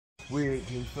weird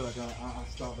because I feel like I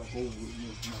start back over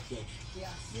with myself. Yeah.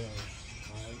 Yeah.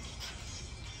 All right.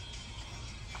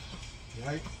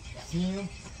 Right? Yeah. See him?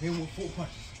 Hit him with 4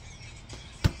 punches.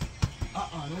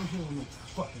 Don't hit him with no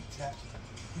fucking tap.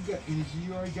 You got energy.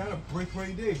 You already got a break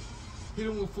right there. Hit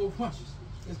him with 4 punches.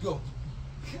 Let's go.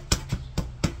 Yeah.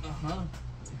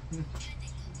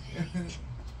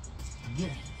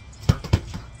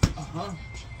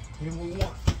 Hit him with 1.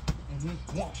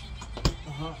 1.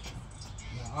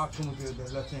 Now I'll come with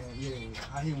that left hand. Yeah.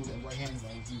 I hit him with that right hand.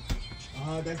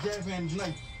 That jab hand is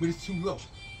nice, but it's too low.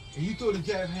 If you throw the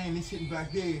jab hand, it's sitting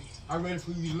back there. I'm ready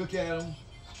for you to look at him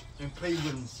and play with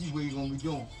him and see what you're gonna be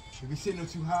doing. If you're sitting up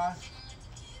too high,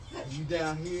 and you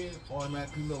down here,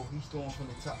 automatically low. He's throwing from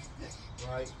the top,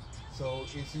 right? So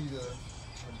it's either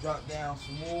a drop down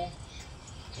some more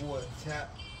or a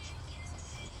tap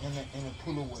and a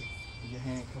pull away with your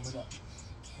hand coming up,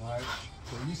 all right?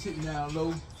 So you sitting down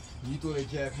low, and you throw that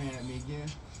jab hand at me again.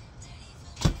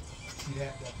 See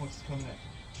that punch is coming at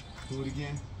you. Do it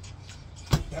again.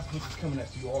 That punch is coming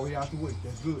at you. You're already out the way.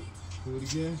 That's good. Do it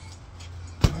again.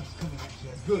 Punch is coming at you.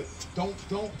 That's good.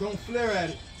 Don't flare at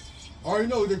it. I already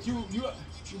know that your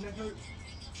neck hurt?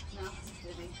 No, it's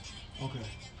busy. Okay.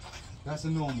 That's a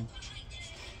normal.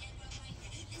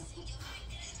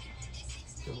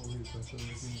 Yeah,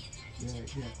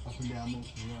 up and down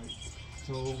motion, right.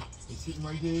 So it's sitting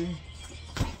right there.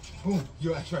 Boom,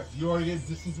 you're at track. You already get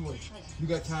distance away. You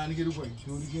got time to get away.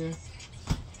 Do it again.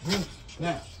 Boom.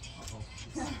 Now.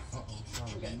 Sorry.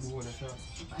 Okay. Move that shot.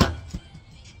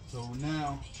 So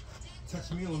now,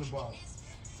 touch me on the bottom.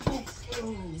 Oh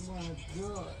my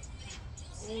God.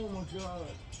 Oh my God.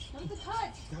 That was a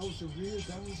touch. That was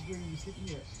where you was hitting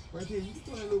it. Right there. You can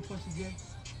throw that little punch again.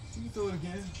 You can throw it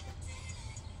again.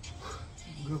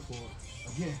 Good for it.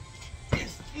 Again.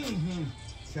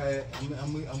 So I'm on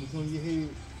your head. You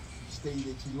stayed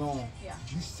there too long. Yeah.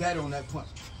 You sat on that punch.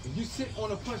 If you sit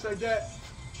on a punch like that,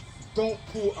 don't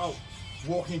pull out.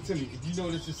 Walk into me. If you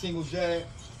know this is a single jab,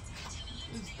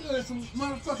 it's good. Some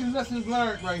motherfucking lessons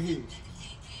learned right here.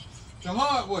 The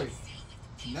hard way.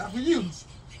 Not for you.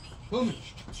 For me.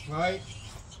 Right?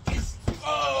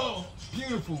 Oh!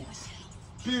 Beautiful.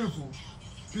 Beautiful.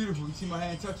 Beautiful. You see my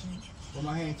hand touch you? When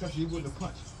my hand touch you, it wasn't a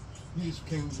punch. You just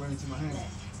came right into my hand.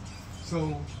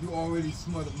 So you already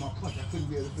smothered my punch. I couldn't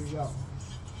be able to figure it out.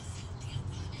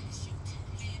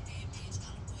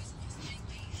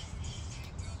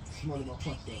 Smothered my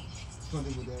punch though.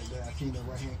 Something with that I seen that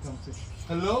right hand come to.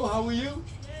 Hello, how are you?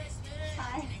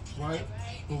 Hi. Right?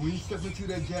 But when you step into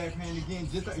that jab hand again,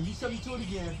 just like you step into it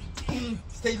again,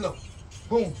 stay low.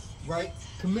 Boom. Right?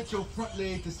 Commit your front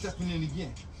leg to stepping in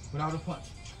again without a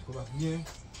punch. Go back again.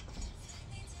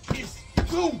 It's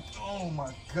boom! Oh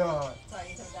my God. Sorry,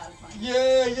 you took that punch.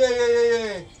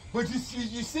 Yeah. But you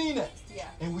seen that? Yeah.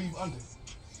 And weave under.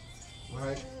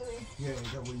 Right? Yeah,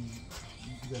 that way you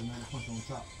got another punch on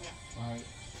top. Yeah. Alright.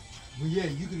 But yeah,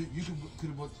 you could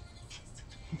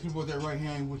have brought that right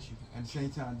hand with you at the same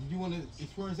time. Did you want to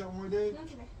experience that one right there? No,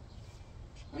 today.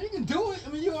 Well, you can do it. I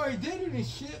mean, you already did it and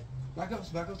shit. Back up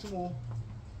some more.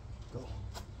 Go.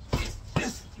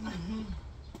 Yes.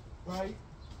 Right?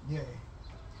 Yeah.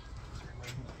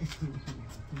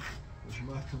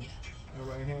 That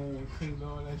right hand cleaned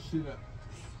all that shit up.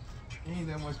 Ain't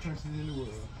that much punching in the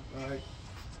world. Alright?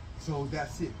 So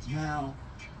that's it. Now,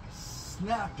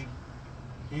 snapping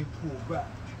and pull back.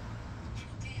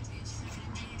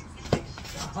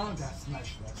 That's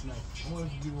nice. I want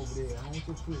you to do over there. I want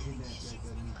your foot hitting that.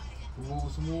 Move over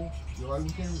some more. You alright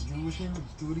with him? You with him?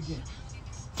 Just do it again.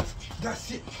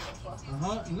 That's it.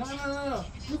 No.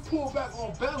 You pull back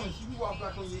on balance. You walk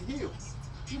back on your heel.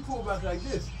 You pull back like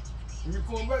this. When you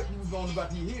pull back, you go on the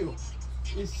back of your heel.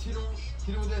 It's hit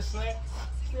him with that slant.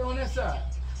 Stay on that side.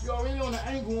 You already on the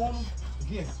angle on him.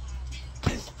 Again.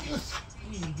 This.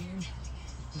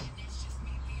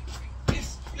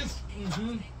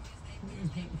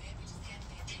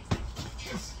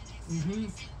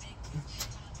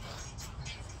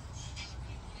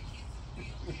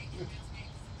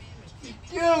 You're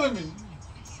killing me.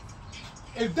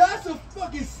 If that's a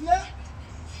fucking snap,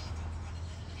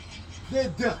 they're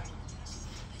done.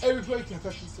 Every play can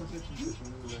touch you.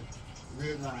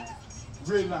 Red line.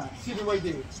 Sitting right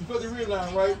there. You put the red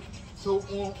line, right? So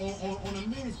on a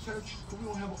men's chest, because we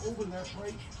don't have an overlap,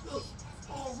 right? Look,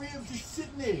 all ribs just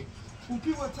sitting there. When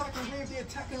people attack the ribs, they're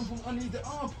attacking them from underneath the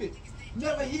armpit.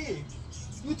 Never here.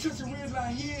 You touch the rib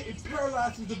line here, it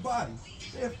paralyzes the body.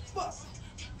 They're fucked.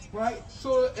 Right?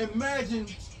 So imagine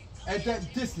at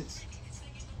that distance,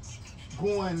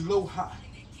 going low high.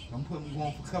 I'm going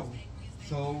for cover.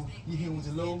 So you hit with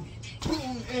the low,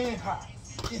 boom, and high.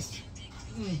 It's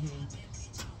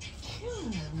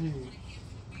on that leg.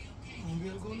 I'm gonna be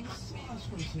able to go to the massage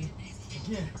person.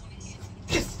 Again.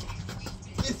 This.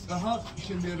 You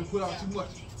shouldn't be able to put out too much.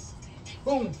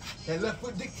 Boom. That left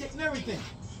foot dictating everything.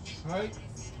 Alright?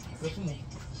 Let's move.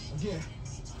 Again.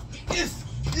 This.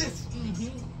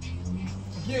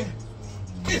 Again.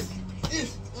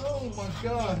 This. Oh my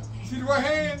God. See the right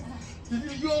hand?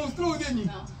 You almost threw it, didn't you?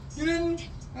 No. You didn't?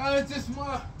 It's just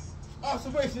my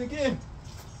observation again.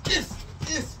 This.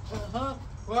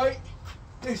 Right?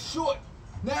 They're short.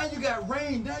 Now you got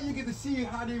range. Now you get to see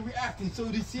how they're reacting. So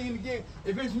they see it again.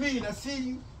 If it's me and I see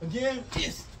you again,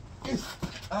 this.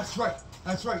 That's right.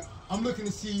 I'm looking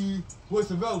to see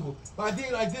what's available. But I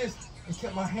did like this and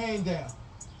kept my hand down.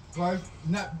 Right?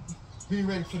 Not being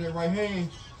ready for that right hand.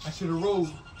 I should have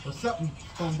rolled or something.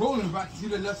 So I'm rolling back to see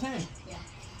the left hand. Yeah.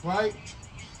 Right?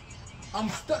 I'm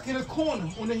stuck in a corner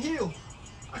on the heel.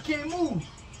 I can't move.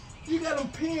 You got them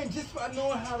pinned just by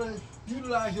knowing how to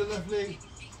utilize your left leg.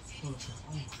 Oh,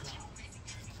 God.